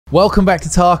Welcome back to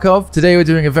Tarkov. Today we're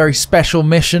doing a very special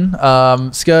mission.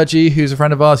 Scourgy, who's a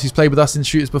friend of ours who's played with us in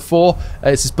shooters before,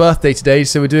 it's his birthday today,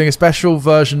 so we're doing a special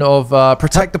version of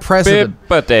Protect the President.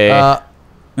 Birthday.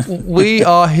 We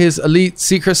are his elite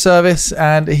secret service,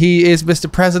 and he is Mr.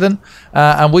 President,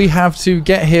 and we have to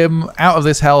get him out of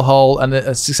this hellhole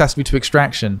and successfully to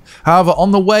extraction. However,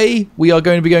 on the way, we are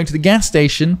going to be going to the gas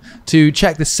station to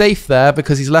check the safe there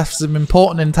because he's left some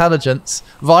important intelligence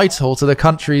vital to the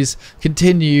country's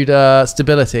continued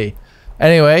stability.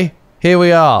 Anyway, here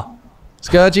we are.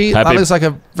 Scourgy, that looks like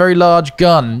a very large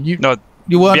gun. You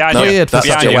weren't cleared for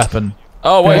such a weapon.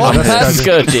 Oh wait, that's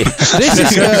Scourgy. This is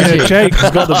Scourgy. Jake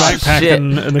has got the backpack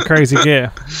and the crazy gear.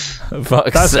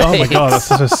 Fuck's sake. Oh my god, that's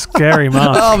such a scary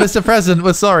mask. Oh, Mr. President,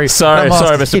 we're sorry. Sorry,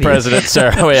 Mr. President,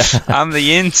 sir. I'm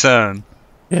the intern.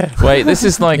 Yeah. Wait, this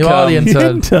is like you are the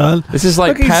intern. This is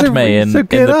like Padme in the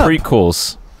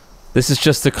prequels. This is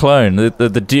just the clone, the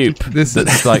dupe. This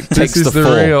that's like takes is the the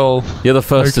fall. real. You're the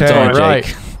first to die, right.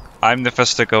 Jake. I'm the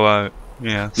first to go out.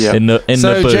 Yeah. In the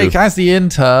so, booth. Jake, as the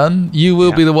intern, you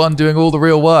will be the one doing all the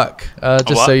real work.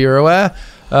 Just so you're aware.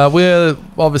 We're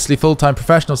obviously full-time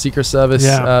professional Secret Service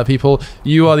people.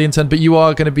 You are the intern, but you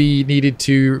are going to be needed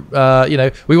to,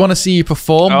 we want to see you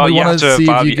perform. Oh, we you have to see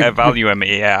evaluate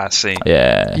me. Yeah, I see.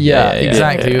 Yeah,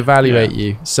 exactly. Evaluate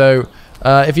you. So,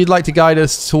 if you'd like to guide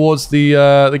us towards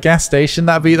the gas station,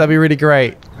 that'd be really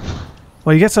great.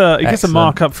 Well, he gets a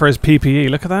markup for his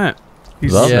PPE. Look at that.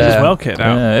 He's well kitted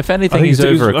out. Yeah, if anything, he's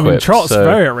over-equipped. I mean, Trot's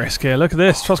very at risk here. Look at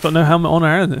this. Trot's got no helmet on or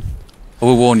anything. I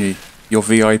will warn you, your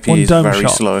VIP is very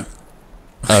slow.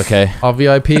 Okay. Our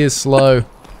VIP is slow.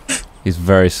 He's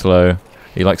very slow.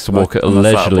 He likes to walk at a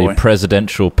leisurely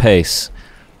presidential pace.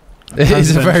 It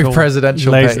is a very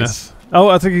presidential pace. Oh,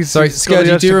 I think he's... Sorry,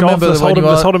 Scourgy, do you remember let's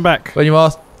hold him back. When you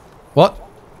asked... What?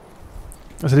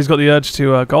 I said he's got the urge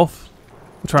to golf.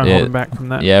 We'll try and hold him back from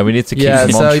that. Yeah, we need to keep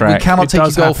him on track. We cannot take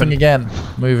you golfing again.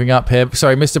 Moving up here.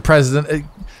 Sorry, Mr. President.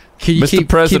 Can you keep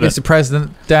Mr.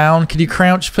 President down? Can you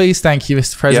crouch, please? Thank you,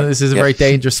 Mr. President. This is a very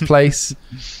dangerous place.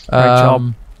 Great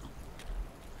job.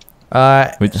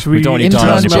 Should we don't need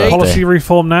policy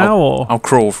reform now, or I'll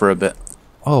crawl for a bit.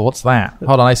 Oh, what's that?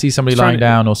 Hold on, I see somebody lying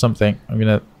down or something. I'm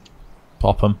gonna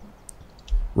pop him.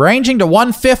 Ranging to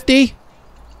 150.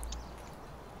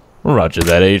 Roger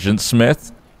that, Agent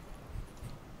Smith.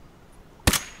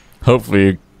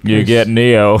 Hopefully you get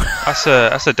Neo. That's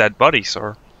a dead body,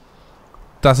 sir.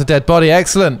 That's a dead body.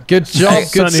 Excellent. Good job.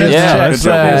 Good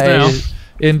job.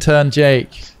 Intern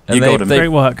Jake. And you got him. Great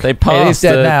work. They passed. He's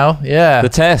dead now. Yeah. The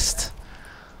test.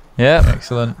 Yeah.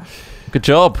 Excellent. Good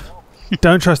job.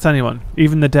 Don't trust anyone,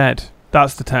 even the dead.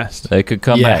 That's the test. They could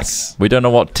come back. We don't know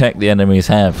what tech the enemies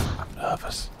have. I'm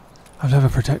nervous. I've never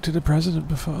protected a president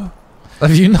before.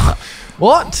 Have you not?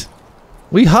 What?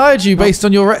 We hired you based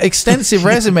on your extensive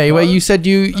resume where you said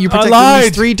you protected at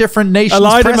least 3 different nations. I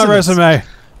lied in my resume.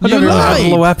 You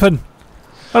lied. A weapon.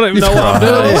 I don't even know what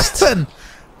I'm doing.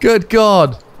 Good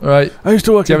God. All right. I used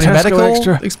to work in Tesco medical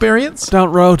Extra. experience?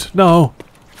 Down road. No.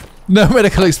 No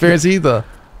medical experience either.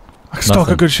 I can stock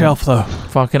a good shelf though.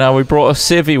 Fucking hell, we brought a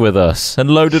civvy with us and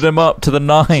loaded him up to the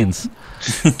 9s.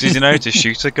 Did you know to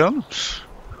shoot a gun?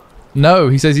 No,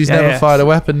 he says he's never fired a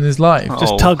weapon in his life.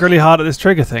 Just tug really hard at this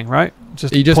trigger thing, right?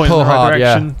 You just pull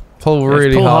hard, pull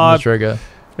really hard on the trigger.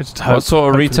 What sort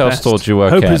of retail store do you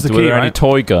work at? Were there any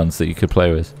toy guns that you could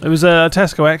play with? It was a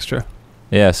Tesco Extra.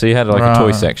 Yeah, so you had like a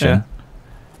toy section.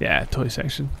 Yeah, toy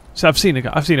section. So I've seen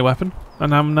a weapon,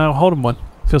 and I'm now holding one.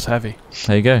 Feels heavy.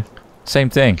 There you go. Same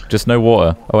thing, just no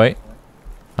water. Oh wait.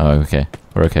 Oh, okay.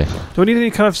 We're okay. Do I need any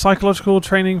kind of psychological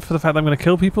training for the fact that I'm going to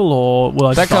kill people, or will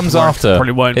I? That comes after.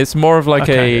 Probably won't. It's more of like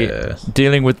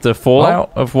dealing with the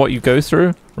fallout of what you go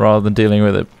through, rather than dealing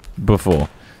with it before.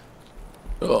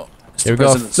 Oh, here we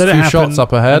go. A few shots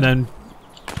up ahead. And then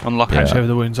unlock patch over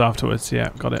the wounds afterwards. Yeah,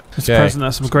 got it. Mr. President,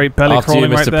 that's some great belly after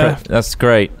crawling you, right there. That's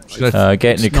great. Getting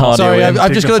your cardio. Sorry,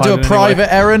 I've just got to do a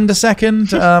private errand a second.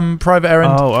 Private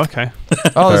errand. Oh, okay.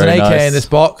 Oh, there's an AK in this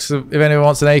box. If anyone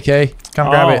wants an AK, come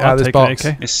grab it out of this box.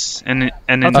 It's an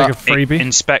I'll take a freebie.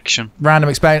 Inspection.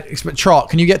 Random Trot,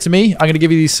 can you get to me? I'm going to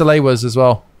give you these Salewers as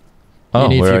well. Oh,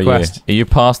 where are you? Are you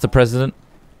past the president?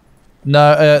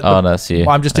 No. Oh, that's you.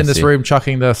 I'm just in this room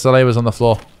chucking the Salewers on the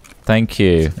floor. Thank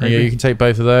you. You can take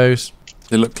both of those.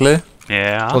 They look clear?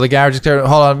 Yeah. Well, the garage is clear.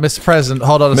 Hold on, Mr. President.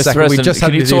 Hold on a second. We just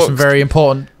had to do some very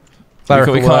important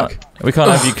clerical work. We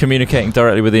can't have you communicating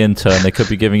directly with the intern. They could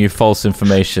be giving you false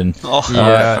information.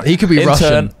 Yeah, he could be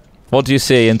Russian. What do you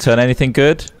see, intern? Anything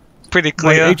good? Pretty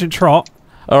clear. Wait, Agent Trot.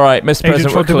 All right, Mr.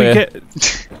 President, we're clear.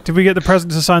 Did we get the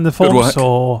president to sign the forms,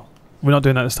 or we're not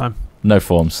doing that this time? No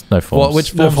forms. No forms.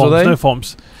 Which forms are they? No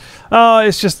forms. Oh,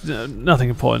 it's just nothing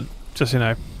important. Just,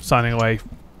 signing away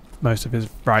most of his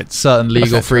rights. Certain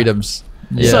legal etc. freedoms.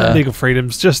 Certain legal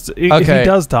freedoms. Just, if he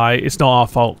does die, it's not our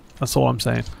fault. That's all I'm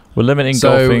saying. We're limiting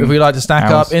So golfing. if we like to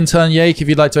stack up, intern Yake, if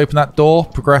you'd like to open that door,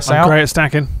 progress I'm out. great at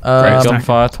stacking.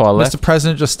 Gunfire to our left. Mr.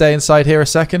 President, just stay inside here a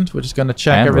second. We're just going to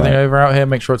check And everything right. over out here,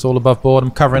 make sure it's all above board.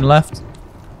 I'm covering left.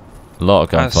 A lot of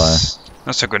gunfire.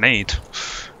 That's a grenade.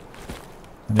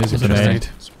 There's a It's a grenade. grenade.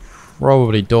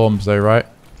 Probably dorms though, right?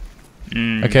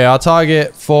 Mm. Okay, our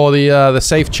target for the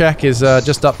safe check is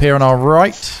just up here on our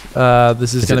right.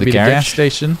 This is Is going it to be the the garage? gas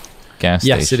station. Gas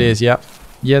Yes, station. it is. Yep.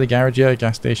 Yeah, the garage. Yeah,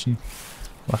 gas station.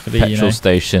 Luckily, Petrol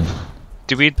station.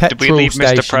 Did we Petrol leave Mr.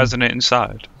 station. President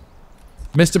inside?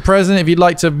 Mr. President, if you'd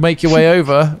like to make your way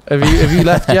over, have you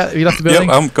left yet? Have you left the building?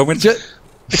 Yep, I'm going.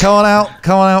 Come on out,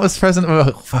 Mr. President.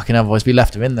 Oh, fucking hell, boys, we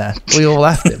left him in there. We all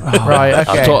left him. Right,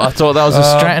 okay. I thought that was a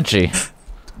strategy.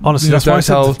 Honestly, that's why I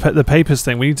don't said the papers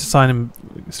thing. We need to sign him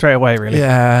straight away, really.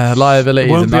 Yeah, liability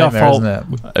It is a won't be our nightmare, fault.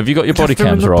 isn't it? Have you got your body Left him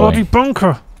in cams the bloody rolling?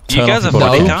 bunker. Do you Turn guys off have your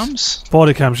body body cams?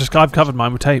 Body cams. I've covered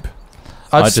mine with tape.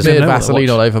 I've I just- smeared Didn't know what Vaseline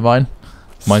to all over mine.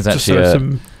 Mine's Just actually so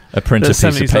some a printed the piece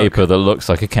of 70s paper that looks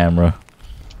like a camera.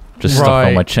 Just stuck Right.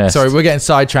 on my chest. Sorry, we're getting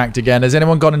sidetracked again. Has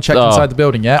anyone gone and checked Oh. inside the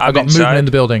building yet? I'm I've got movement inside. in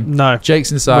the building. No.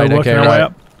 Jake's inside. We're Okay, working our way right.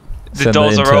 up. The Send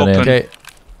doors are intern in. open. Okay,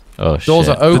 Oh, shit. doors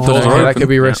are open. doors are Okay, that open. could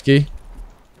be Yeah. risky.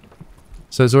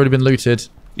 So it's already been looted.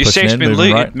 Your Pushing safe's in, been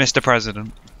moving looted, right. Mr.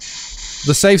 President.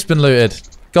 The safe's been looted.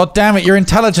 God damn it, your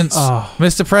intelligence, Oh.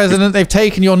 Mr. President. They've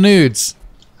taken your nudes.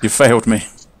 You failed me.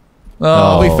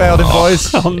 Oh, we Oh. failed him,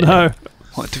 boys. Oh no.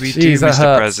 What do we Jeez, do, that Mr.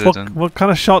 hurts. President? What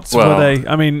kind of shots Well- were they?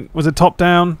 I mean, was it top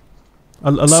down? A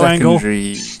low angle?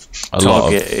 Secondary A lot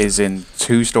target of is in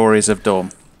 2 stories of dorm.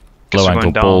 low we're angle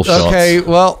going down. ball shots. Okay,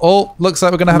 well, looks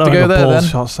like we're gonna have Low to go angle there ball then.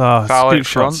 shots. Foul Scoop out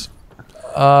front. shots.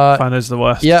 I find those are the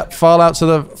worst. Yep, file out to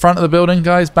the front of the building,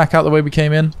 guys. Back out the way we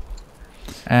came in.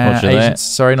 Roger that. Agents,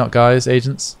 sorry, not guys,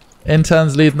 agents.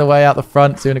 Interns leading the way out the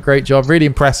front, doing a great job, really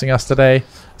impressing us today.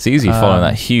 It's easy following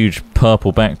that huge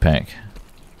purple backpack.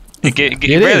 It It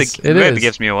really is.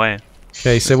 gives me away.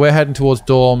 Okay, so we're heading towards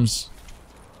dorms,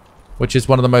 which is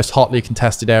one of the most hotly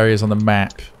contested areas on the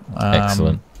map.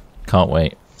 Excellent. Can't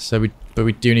wait. But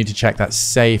we do need to check that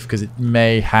safe because it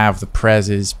may have the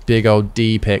Prez's big old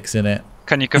D pics in it.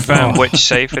 Can you confirm Oh. which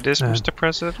safe it is, Man. Mr.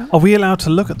 President? Are we allowed to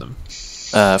look at them?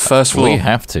 First floor. We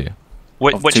have to.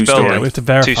 Of Which 2-story. building? We have to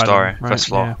verify 2-story, them, right, first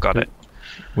floor. yeah. Got it.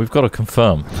 We've got to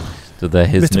confirm that they're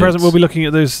his Mr. nudes. President, we'll be looking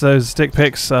at those dick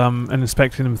pics and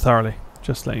inspecting them thoroughly.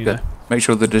 Just letting you Good. know. Make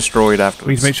sure they're destroyed We need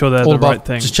afterwards. to make sure they're All the above, right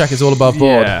thing. just check it's all above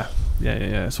board. Yeah.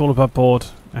 It's all above board,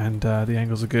 and the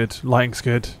angles are good, lighting's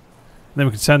good. And then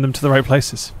we can send them to the right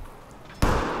places.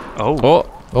 Oh. Oh,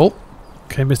 Oh,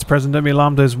 Okay, Mr. President, don't be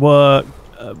alarmed. Those were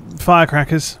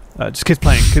firecrackers. Just kids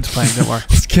playing, don't worry.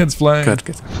 this kid's playing. Good.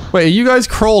 Wait, are you guys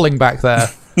crawling back there?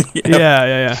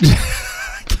 Yeah.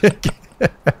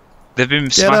 They've been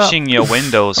up. smashing your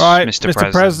windows, All right, Mr.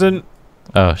 Mr. President.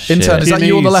 oh shit. Intern, is Your that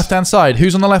you on the knees. left-hand side?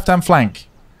 Who's on the left-hand flank?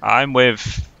 I'm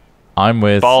with I'm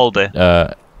with Baldy.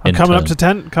 I'm coming up to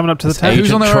intern. 10. Coming up to the It's 10. Agent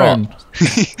Who's on their Trot. own?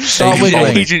 Start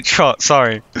wiggling. Agent Trot,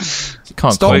 sorry. You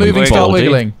can't Stop call me moving, start Baldy.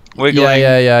 wiggling. Wiggling.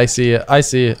 Yeah, I see it. I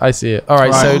see it. All right,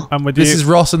 Right, so I'm with this you. is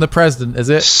Ross and the President, is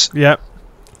it? Yep.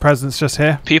 President's just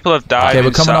here. People have died. Okay,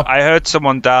 we're coming inside. up. I heard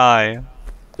someone die. There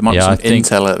might Yeah, I be some think-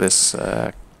 intel at this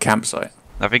campsite.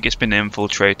 I think it's been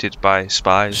infiltrated by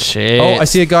spies. Shit. Oh, I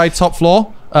see a guy top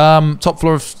floor. Top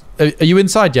floor of... Are you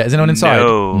inside yet? Is anyone inside?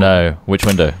 No. No. Which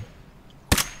window?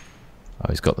 Oh,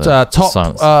 he's got the Top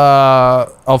silence.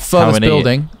 of furthest many?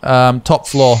 building. Top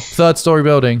floor. Third story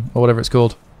building, or whatever it's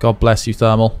called. God bless you,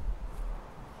 Thermal.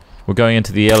 We're going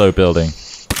into the yellow building.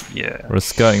 Yeah. We're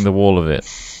skirting the wall of it.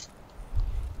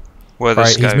 Where the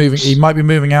Right, he's moving. He might be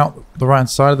moving out the right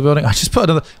side of the building. I just put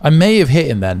another... I may have hit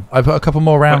him then. I put a couple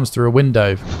more rounds through a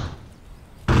window.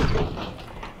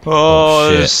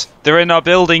 Oh, shit. they're in our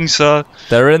building, sir.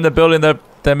 They're in the building.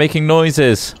 They're making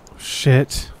noises.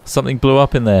 Shit. Something blew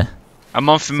up in there. I'm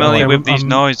unfamiliar Okay, with these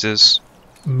noises.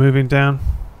 Moving down.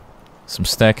 Some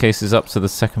staircases up to the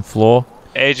second floor.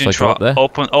 Agent So I go up Trot,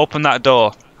 there? open that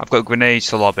door. I've got grenades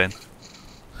to lob in.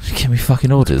 Give me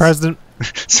fucking orders. President,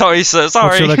 Sorry, sir. what's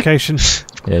your Sorry. location?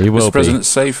 Yeah, you will Mr. be. President's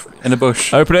safe in a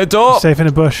bush. Open a door. Safe in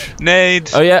a bush. Nade.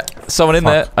 Oh yeah, someone in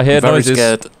there. I hear Very noises.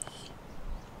 scared.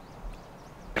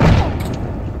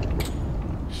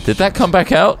 Did that come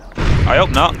back out? I hope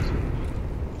not.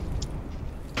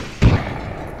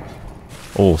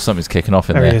 Oh, something's kicking off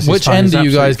in There he there. is. He's Which fine, end he's are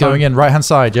you guys absolutely going in? Right-hand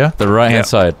side, yeah? The right hand Yeah.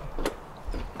 side.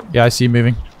 Yeah, I see you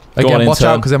moving. Go Again, on, watch out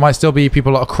intern. because there might still be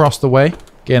people across the way.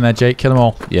 Get in there, Jake. Kill them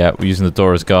all. Yeah, we're using the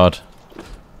door as guard.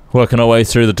 Working our way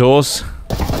through the doors.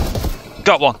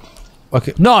 Got one.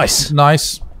 Okay. Nice.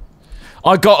 Nice.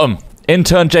 I got him.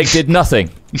 Intern Jake did nothing.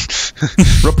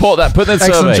 Report that. Put that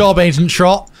survey. Excellent job, Agent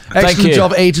Trot. Excellent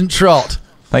job, Agent Trot.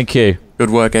 Thank you. Good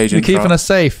work, You're Agent. keeping us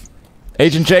safe.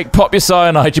 Agent Jake, pop your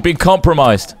cyanide. You've been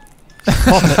compromised.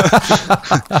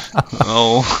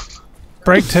 Oh.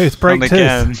 Break tooth. Break Not tooth.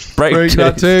 again. Break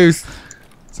that tooth.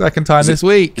 Second time this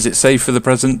week. Is it safe for the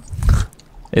present?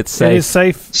 It's It is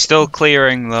safe. safe. Still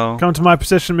clearing though. Come to my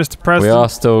position, Mr. We President. are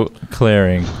still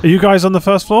clearing. Are you guys on the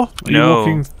first floor? Are you No.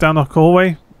 walking down the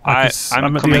hallway? I'm at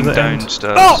the coming other end.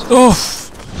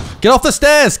 downstairs. Get off the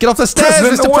stairs! Get off the stairs,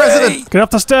 President Mr. away! President! Get up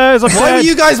the stairs. I'm Why were dead.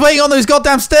 you guys waiting on those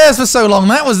goddamn stairs for so long?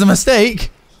 That was the mistake.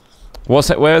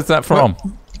 What's it? Where's that from?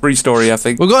 3-story, I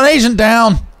think. We've got an agent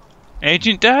down.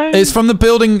 Agent down? It's from the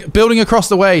building across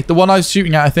the way. The one I was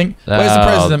shooting at, I think. Where's the Oh.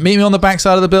 president? Meet me on the back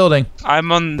side of the building.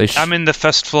 I'm in the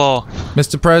first floor.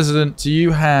 Mr. President, do you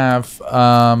have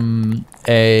God.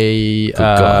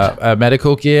 a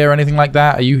medical gear or anything like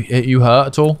that? Are you hurt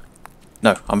at all?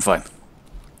 No, I'm fine.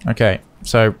 Okay,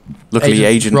 so Luckily,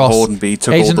 Agent Hornby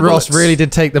took all Agent the Ross bullets. really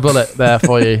did take the bullet there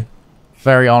for you.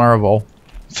 Very honourable.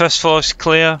 First floor's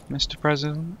clear, Mr.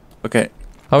 President. Okay.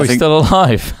 Oh, I he's think- still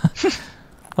alive.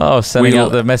 Oh, sending We'll-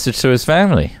 out the message to his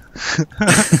family.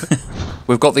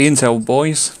 We've got the intel,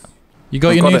 boys. You got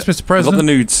We've your got nudes, it. Mr. We've got President? the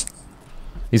nudes.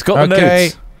 He's got the Okay.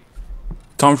 notes.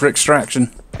 Time for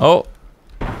extraction. Oh,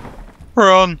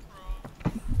 Run.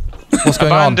 What's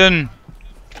going on? Abandon.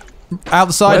 Out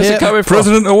the side where's here. it coming from?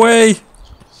 President away!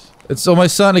 It's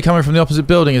almost certainly coming from the opposite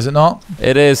building, is it not?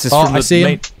 It is. It's Oh, from I the see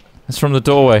him. It's from the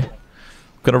doorway. I'm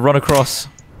gonna run across.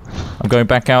 I'm going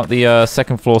back out the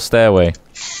second floor stairway.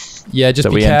 Yeah, just That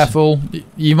be we entered. careful.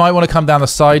 You might want to come down the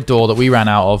side door that we ran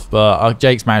out of, but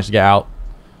Jake's managed to get out.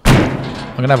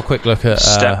 I'm going to have a quick look at...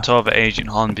 Stepped over Agent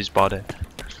Hornby's body.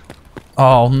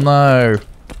 Oh, no.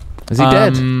 Is he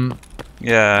dead?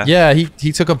 Yeah. Yeah,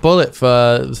 he took a bullet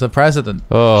for the president.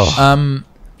 Oh,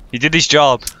 He did his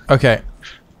job. Okay.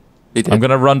 He did. I'm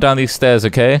gonna run down these stairs.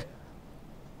 Okay.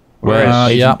 Where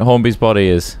Agent yeah. Hornby's body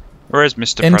is. Where is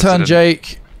Mr. Intern President?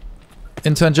 Jake.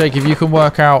 Intern Jake, if you can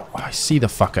work out... Oh, I see the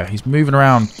fucker. He's moving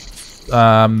around.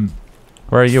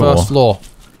 Where are you First all? floor.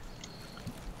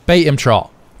 Bait him,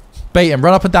 Trot. Bait him.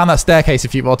 Run up and down that staircase a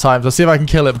few more times. I'll see if I can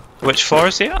kill him. Which floor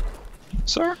is he at?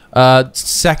 Sir?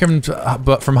 Second,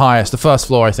 but from highest. The first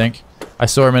floor, I think. I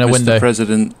saw him in a Mr. window.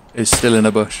 President is still in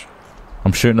a bush.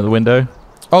 I'm shooting at the window.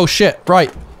 Oh shit!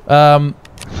 Right.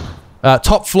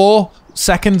 Top floor.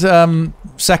 Second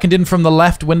in from the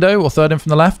left window, or third in from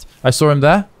the left. I saw him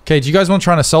there. Okay. Do you guys want to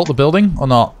try and assault the building or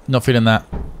not? Not feeling that.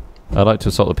 I'd like to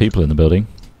assault the people in the building.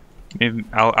 Maybe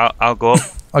I'll go up.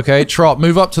 Okay, Trot.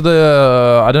 Move up to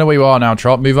the. I don't know where you are now,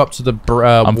 Trot. Move up to the.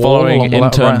 I'm wall following along the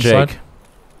Intern right-hand Jake. side.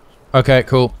 Okay,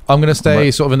 cool. I'm gonna stay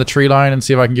Right. sort of in the tree line and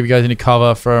see if I can give you guys any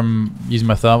cover from using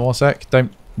my thermal a sec.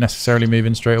 Don't necessarily move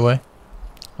in straight away.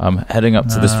 I'm heading up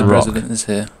to this The rock. President is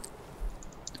here.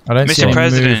 I don't see Mr. any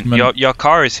President, movement. your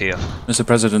car is here. Mr.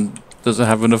 President doesn't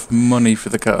have enough money for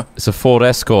the car. It's a Ford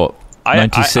Escort. I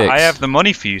 96. I have the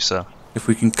money for you, sir. If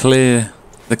we can clear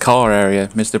the car area,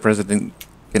 Mr. President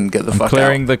can get the I'm fuck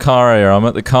clearing out. the car area. I'm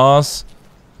at the cars.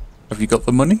 Have you got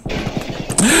the money?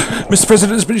 Mr.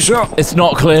 President has been shot. It's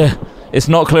not clear. It's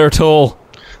not clear at all.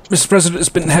 Mr. President has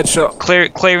been headshot.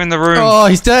 Clearing the room. Oh,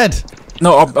 he's dead.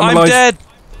 No, I'm I'm alive. dead.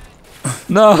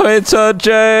 No, Intern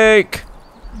Jake.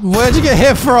 Where'd you get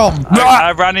hit from?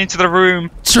 I ran into the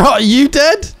room. Trot, are you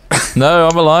dead? No,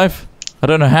 I'm alive. I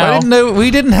don't know I how. didn't know.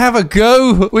 We didn't have a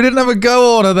go. We didn't have a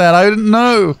go order then. I didn't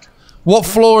know. What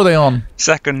floor are they on?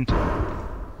 Second.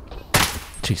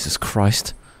 Jesus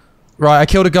Christ. Right, I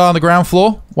killed a guy on the ground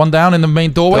floor. One down in the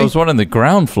main There doorway. was one on the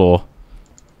ground floor.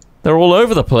 They're all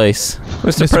over the place.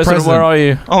 Mr. President, where are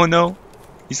you? Oh no.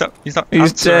 He's not He's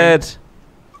answering. dead.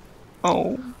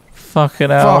 Oh. Fucking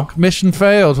hell. Fuck, mission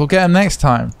failed. We'll get him next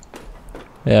time.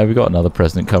 Yeah, we got another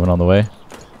president coming on the way.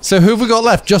 So who have we got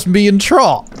left? Just me and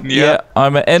Trot. Yeah.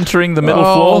 I'm entering the middle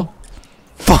Oh.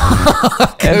 floor.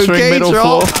 Entering Okay, middle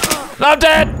Trot. floor. I'm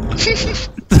dead!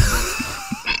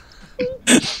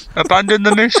 Abandon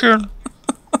the mission.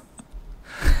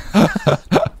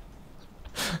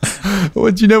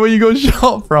 What, do you know where you got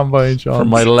shot from by any chance? From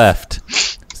my left.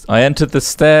 I entered the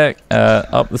stair,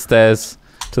 up the stairs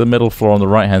to the middle floor on the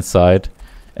right hand side,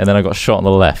 and then I got shot on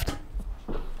the left.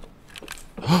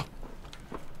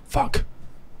 Fuck.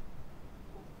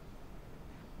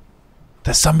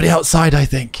 There's somebody outside, I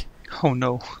think. Oh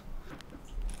no.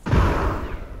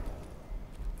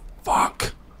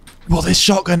 Fuck. Will this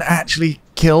shotgun actually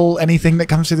kill anything that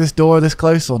comes through this door this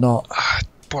close or not?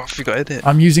 What have you got in it?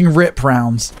 I'm using rip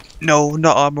rounds. No,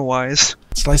 not armor wise.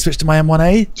 Shall I switch to my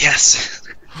M1A? Yes.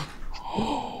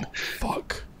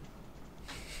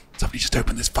 Just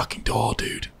open this fucking door,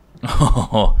 dude.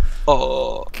 Oh,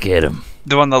 Oh, get him.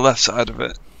 they're on the left side of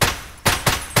it.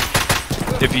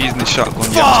 If you're using the shotgun,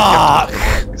 you have to get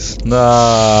the legs.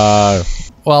 No.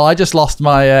 Well, I just lost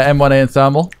my M1A in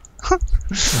thermal. Oh,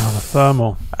 the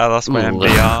thermal. I lost my Ooh.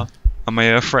 MBR and my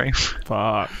airframe.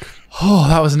 Fuck. Oh,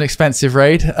 that was an expensive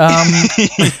raid.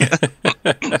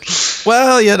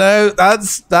 Well, you know,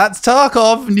 that's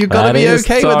Tarkov, and you've got to That be is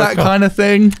okay with that Tarkov. kind of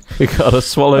thing. You gotta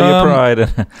swallow your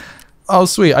pride. Oh,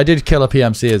 sweet. I did kill a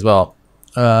PMC as well.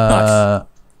 Nice.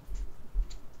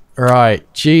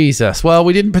 Right. Jesus. Well,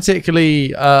 we didn't particularly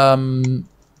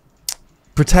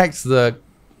protect the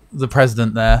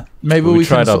president there. Maybe Well, we we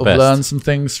can tried our sort of best. learn some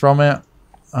things from it.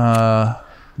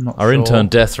 Not Our sure. intern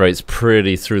death rate's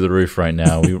pretty through the roof right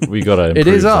now. We gotta improve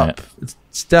It is up. that.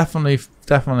 It's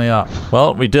definitely up.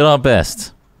 Well, we did our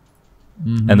best.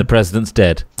 And the president's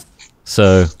dead.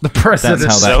 So The president's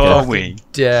That's how that So goes. are we.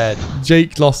 dead.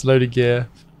 Jake lost a load of gear.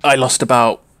 I lost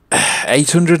about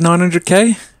 800,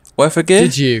 900k worth of gear.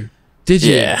 Did you? Did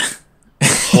you? Yeah.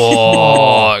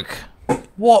 fuck.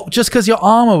 What? Just because your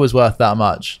armor was worth that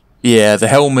much? Yeah, the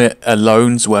helmet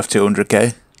alone's worth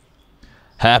 200k.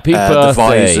 Happy The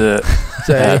birthday. visor,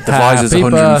 Say the visor's happy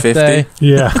 150. birthday.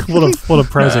 Yeah, what a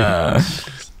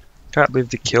prezi. Can't believe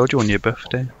they killed you on your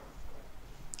birthday.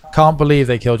 Can't believe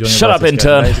they killed you on your Shut up, birthday,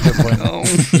 intern. Scott. That is a good point.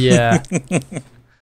 Oh. Yeah.